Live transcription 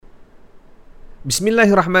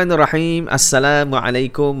Bismillahirrahmanirrahim.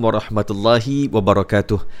 Assalamualaikum warahmatullahi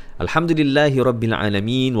wabarakatuh. Alhamdulillahi rabbil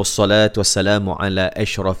alamin. Wassalatu wassalamu ala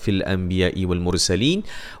ashrafil anbiya'i wal mursalin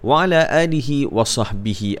wa ala alihi wa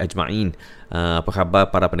sahbihi ajma'in. Apa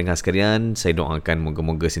khabar para pendengar sekalian? Saya doakan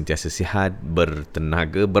moga-moga sentiasa sihat,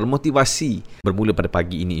 bertenaga, bermotivasi bermula pada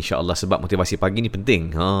pagi ini insya-Allah, sebab motivasi pagi ni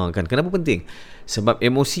penting. Kan kenapa penting? Sebab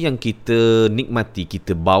emosi yang kita nikmati,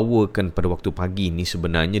 kita bawakan pada waktu pagi ni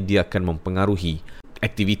sebenarnya dia akan mempengaruhi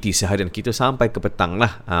aktiviti seharian kita sampai ke petang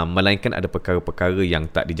lah. Melainkan ada perkara-perkara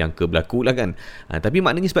yang tak dijangka berlaku lah kan. Tapi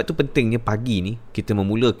maknanya sebab tu pentingnya pagi ni kita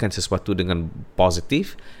memulakan sesuatu dengan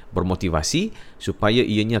positif, bermotivasi, supaya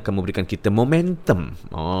ianya akan memberikan kita momentum.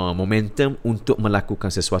 Momentum untuk melakukan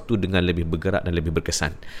sesuatu dengan lebih bergerak dan lebih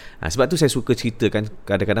berkesan. Sebab tu saya suka ceritakan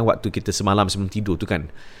kadang-kadang waktu kita semalam sebelum tidur tu kan.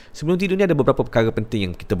 Sebelum tidur ni ada beberapa perkara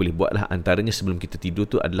penting yang kita boleh buat lah. Antaranya sebelum kita tidur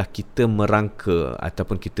tu adalah kita merangka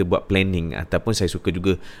ataupun kita buat planning, ataupun saya suka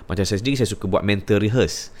juga, macam saya sendiri, saya suka buat mental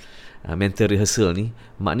mental rehearsal ni.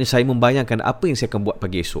 Maknanya saya membayangkan apa yang saya akan buat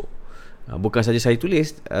pagi esok. Bukan saja saya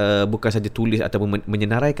tulis, bukan saja tulis ataupun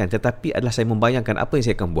menyenaraikan, tetapi adalah saya membayangkan apa yang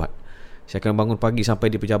saya akan buat. Saya akan bangun pagi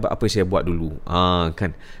sampai di pejabat, apa yang saya buat dulu.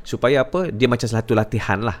 Kan, supaya apa? Dia macam satu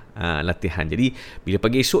latihan lah. Latihan. Jadi bila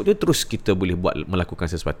pagi esok tu terus kita boleh melakukan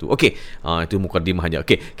sesuatu. Okey, itu mukadimah aja.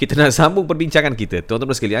 Okey, kita nak sambung perbincangan kita.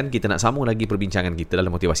 Tuan-tuan sekalian, kita nak sambung lagi perbincangan kita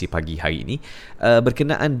dalam motivasi pagi hari ini,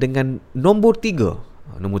 berkenaan dengan nombor 3.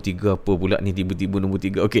 Nombor 3 apa pula ni, tiba-tiba nombor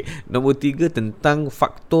 3. Okey, nombor 3 tentang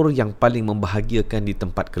faktor yang paling membahagiakan di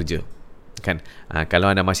tempat kerja. Kan, kalau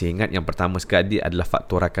anda masih ingat, yang pertama sekali adalah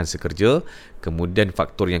faktor rakan sekerja, kemudian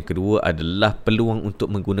faktor yang kedua adalah peluang untuk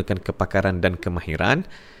menggunakan kepakaran dan kemahiran,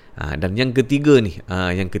 dan yang ketiga ni,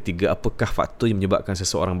 apakah faktor yang menyebabkan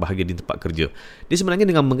seseorang bahagia di tempat kerja. Dia sebenarnya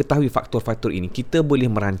dengan mengetahui faktor-faktor ini, kita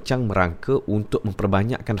boleh merancang merangka untuk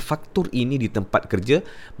memperbanyakkan faktor ini di tempat kerja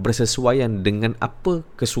bersesuaian dengan apa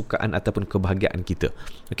kesukaan ataupun kebahagiaan kita.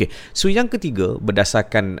 Okey, so yang ketiga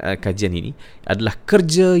berdasarkan kajian ini adalah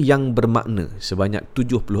kerja yang bermakna sebanyak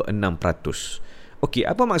 76%. Okey,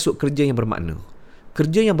 apa maksud kerja yang bermakna?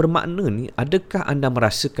 Kerja yang bermakna ni, adakah anda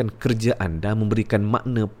merasakan kerja anda memberikan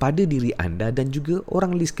makna pada diri anda dan juga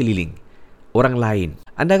orang di sekeliling, orang lain?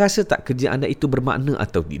 Anda rasa tak kerja anda itu bermakna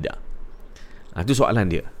atau tidak? Itu soalan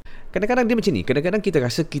dia. Kadang-kadang dia macam ni. Kadang-kadang kita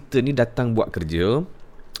rasa kita ni datang buat kerja,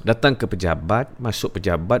 datang ke pejabat, masuk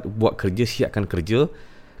pejabat, buat kerja, siapkan kerja,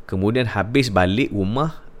 kemudian habis balik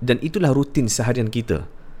rumah, dan itulah rutin seharian kita.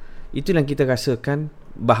 Itulah yang kita rasakan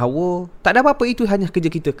bahawa tak ada apa-apa, itu hanya kerja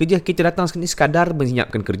kita. Kerja kita datang sini sekadar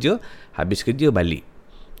menyiapkan kerja, habis kerja balik.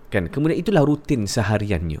 Kan? Kemudian itulah rutin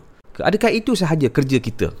sehariannya. Adakah itu sahaja kerja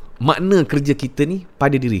kita? Makna kerja kita ni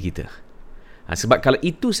pada diri kita. Sebab kalau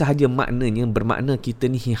itu sahaja maknanya, bermakna kita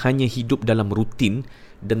ni hanya hidup dalam rutin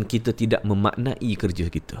dan kita tidak memaknai kerja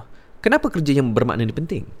kita. Kenapa kerja yang bermakna ni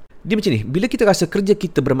penting? Dia macam ni, bila kita rasa kerja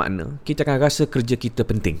kita bermakna, kita akan rasa kerja kita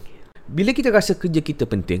penting. Bila kita rasa kerja kita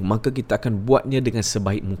penting, maka kita akan buatnya dengan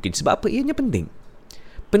sebaik mungkin. Sebab apa ianya penting?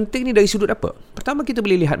 Penting ni dari sudut apa? Pertama, kita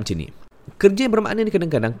boleh lihat macam ni. Kerja yang bermakna ni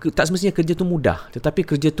kadang-kadang tak semestinya kerja tu mudah, tetapi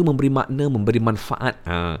kerja tu memberi makna, memberi manfaat,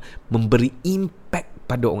 memberi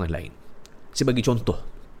impact pada orang lain. Sebagai contoh,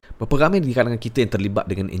 berapa ramai di kalangan kita yang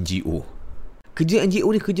terlibat dengan NGO. Kerja NGO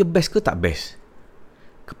ni kerja best ke tak best?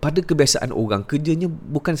 Kepada kebiasaan orang, kerjanya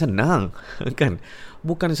bukan senang. Kan?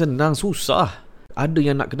 Bukan senang, susah. Ada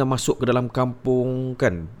yang nak kena masuk ke dalam kampung,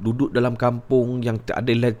 kan, duduk dalam kampung yang tak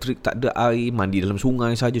ada elektrik, tak ada air, mandi dalam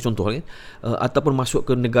sungai saja contohnya, ataupun masuk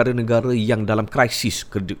ke negara-negara yang dalam krisis,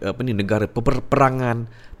 negara peperangan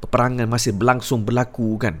masih berlangsung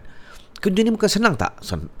berlaku, kan. Kerja ni bukan senang tak?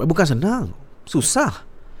 Bukan senang, susah,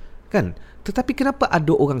 kan. Tetapi kenapa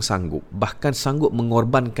ada orang sanggup, bahkan sanggup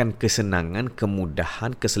mengorbankan kesenangan,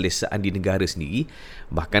 kemudahan, keselesaan di negara sendiri?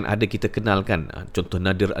 Bahkan ada kita kenalkan, contoh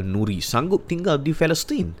Nadir An-Nuri, sanggup tinggal di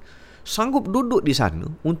Palestin, sanggup duduk di sana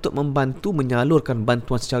untuk membantu menyalurkan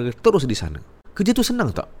bantuan secara terus di sana. Kerja tu senang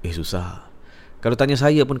tak? Susah. Kalau tanya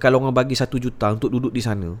saya pun, kalau orang bagi 1 juta untuk duduk di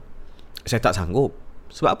sana, saya tak sanggup.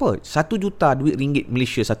 Sebab apa? 1 juta duit ringgit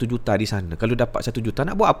Malaysia, 1 juta di sana. Kalau dapat 1 juta,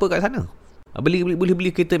 nak buat apa kat sana? Boleh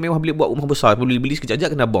beli kereta mewah, boleh buat rumah besar, boleh beli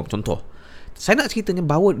sekejap-sekejap kena bom, contoh. Saya nak ceritanya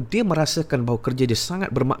bahawa dia merasakan bahawa kerja dia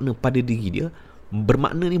sangat bermakna pada diri dia.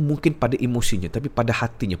 Bermakna ni mungkin pada emosinya, tapi pada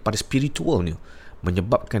hatinya, pada spiritualnya,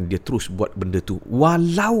 menyebabkan dia terus buat benda tu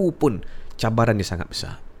walaupun cabaran dia sangat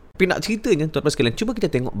besar. Tapi nak ceritanya, tuan-tuan sekalian, cuba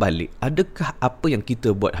kita tengok balik, adakah apa yang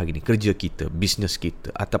kita buat hari ni, kerja kita, bisnes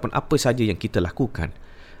kita, ataupun apa saja yang kita lakukan,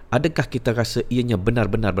 adakah kita rasa ianya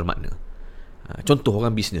benar-benar bermakna? Contoh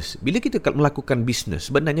orang bisnes. Bila kita melakukan bisnes,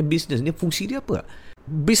 sebenarnya bisnes ni fungsi dia apa?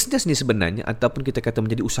 Bisnes ni sebenarnya, ataupun kita kata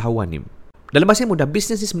menjadi usahawan ni, Dalam bahasa yang mudah,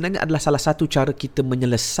 bisnes ni sebenarnya adalah salah satu cara kita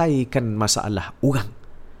menyelesaikan masalah orang.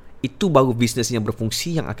 Itu baru bisnes yang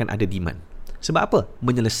berfungsi, yang akan ada demand. Sebab apa?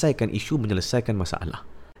 Menyelesaikan isu, menyelesaikan masalah.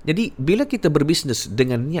 Jadi, bila kita berbisnes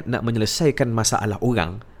dengan niat nak menyelesaikan masalah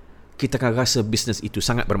orang, kita akan rasa bisnes itu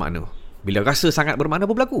sangat bermakna. Bila rasa sangat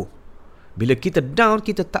bermakna, apa berlaku? Bila kita down,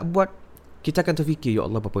 kita tak buat, kita akan terfikir, ya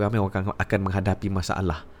Allah, berapa ramai orang akan menghadapi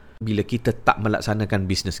masalah bila kita tak melaksanakan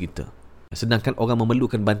bisnes kita. Sedangkan orang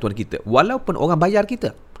memerlukan bantuan kita, walaupun orang bayar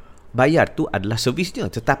kita. Bayar tu adalah servisnya,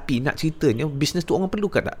 tetapi nak ceritanya, bisnes tu orang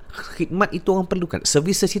perlukan tak? Khidmat itu orang perlukan,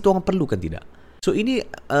 services itu orang perlukan tidak? So ini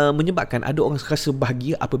menyebabkan ada orang rasa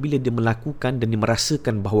bahagia apabila dia melakukan dan dia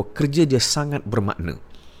merasakan bahawa kerja dia sangat bermakna.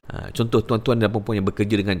 Contoh tuan-tuan dan puan-puan yang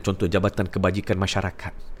bekerja dengan contoh Jabatan Kebajikan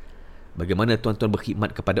Masyarakat. Bagaimana tuan-tuan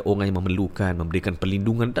berkhidmat kepada orang yang memerlukan, memberikan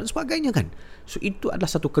perlindungan dan sebagainya kan. So itu adalah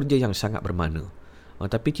satu kerja yang sangat bermakna.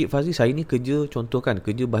 Tapi Cik Fazli, saya ni kerja, contoh kan,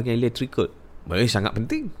 kerja bahagian electrical. Sangat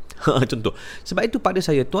penting. Contoh. Sebab itu pada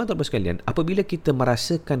saya, tuan-tuan sekalian, apabila kita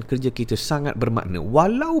merasakan kerja kita sangat bermakna,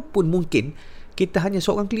 walaupun mungkin kita hanya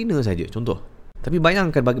seorang cleaner saja, contoh. Tapi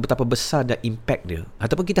bayangkan bagi betapa besar dan impact dia.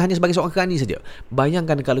 Ataupun kita hanya sebagai seorang kerani saja.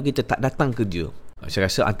 Bayangkan kalau kita tak datang kerja. Saya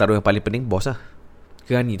rasa antara yang paling penting, bos lah.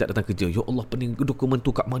 Kerani tak datang kerja. Ya Allah, pening, dokumen tu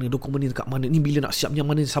kat mana, dokumen ni kat mana, ni bila nak siap, yang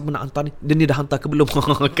mana siapa nak hantar ni, dan ni dah hantar ke belum?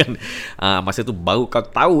 Kan? Masa tu baru kau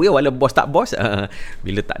tahu ya, walaupun bos tak bos.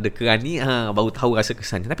 Bila tak ada kerani, baru tahu rasa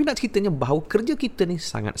kesannya. Tapi nak ceritanya bahawa kerja kita ni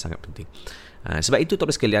sangat-sangat penting. Sebab itu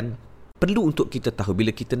tuan-tuan sekalian, perlu untuk kita tahu bila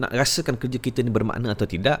kita nak rasakan kerja kita ni bermakna atau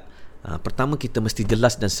tidak. Pertama, kita mesti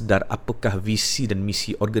jelas dan sedar apakah visi dan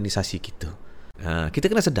misi organisasi kita. Kita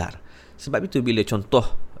kena sedar. Sebab itu bila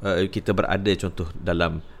contoh kita berada contoh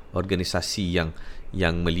dalam organisasi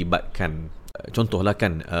yang melibatkan contohlah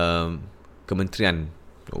kan Kementerian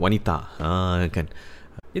Wanita kan.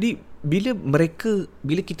 Jadi bila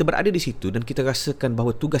kita berada di situ dan kita rasakan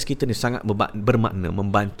bahawa tugas kita ni sangat bermakna,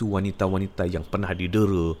 membantu wanita-wanita yang pernah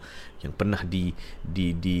didera, yang pernah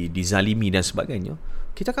dizalimi dan sebagainya,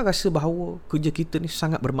 kita akan rasa bahawa kerja kita ni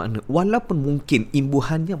sangat bermakna, walaupun mungkin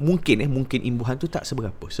imbuhannya mungkin imbuhan tu tak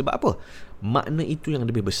seberapa. Sebab apa? Makna itu yang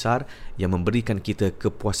lebih besar, yang memberikan kita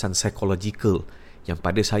kepuasan psikologikal yang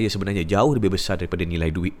pada saya sebenarnya jauh lebih besar daripada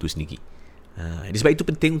nilai duit tu sendiri. Sebab itu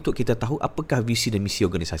penting untuk kita tahu apakah visi dan misi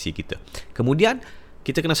organisasi kita. Kemudian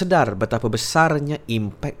kita kena sedar betapa besarnya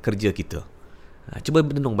impak kerja kita. Cuba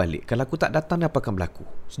berdendung balik, kalau aku tak datang, apa akan berlaku?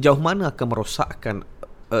 Sejauh mana akan merosakkan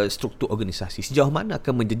struktur organisasi, sejauh mana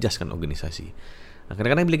akan menjejaskan organisasi.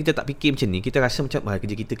 Kadang-kadang bila kita tak fikir macam ni, kita rasa macam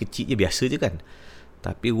kerja kita kecil je, biasa je kan.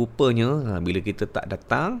 Tapi rupanya bila kita tak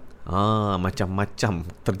datang, macam-macam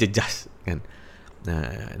terjejas kan.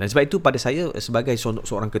 Dan sebab itu pada saya sebagai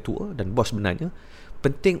seorang ketua dan bos sebenarnya,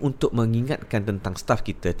 penting untuk mengingatkan tentang staf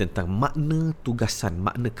kita, tentang makna tugasan,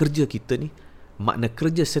 makna kerja kita ni, makna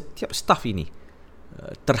kerja setiap staf ini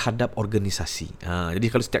terhadap organisasi. Jadi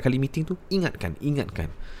kalau setiap kali meeting tu, ingatkan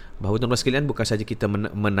bahawa tuan-tuan sekalian, bukan saja kita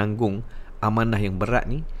menanggung amanah yang berat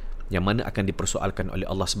ni, yang mana akan dipersoalkan oleh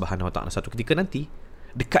Allah Subhanahu Wa Taala satu ketika nanti.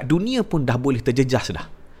 Dekat dunia pun dah boleh terjejas dah,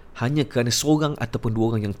 hanya kerana seorang ataupun dua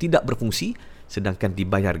orang yang tidak berfungsi, sedangkan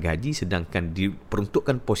dibayar gaji, sedangkan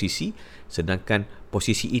diperuntukkan posisi, sedangkan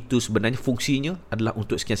posisi itu sebenarnya fungsinya adalah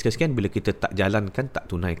untuk sekian-sekian. Bila kita tak jalankan, tak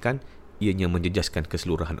tunaikan, ianya menjejaskan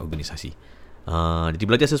keseluruhan organisasi. Jadi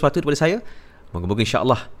belajar sesuatu daripada saya. Moga-moga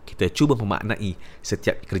insya-Allah kita cuba memaknai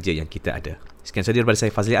setiap kerja yang kita ada. Sekian sahaja daripada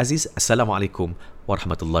saya, Fazli Aziz. Assalamualaikum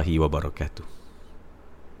warahmatullahi wabarakatuh.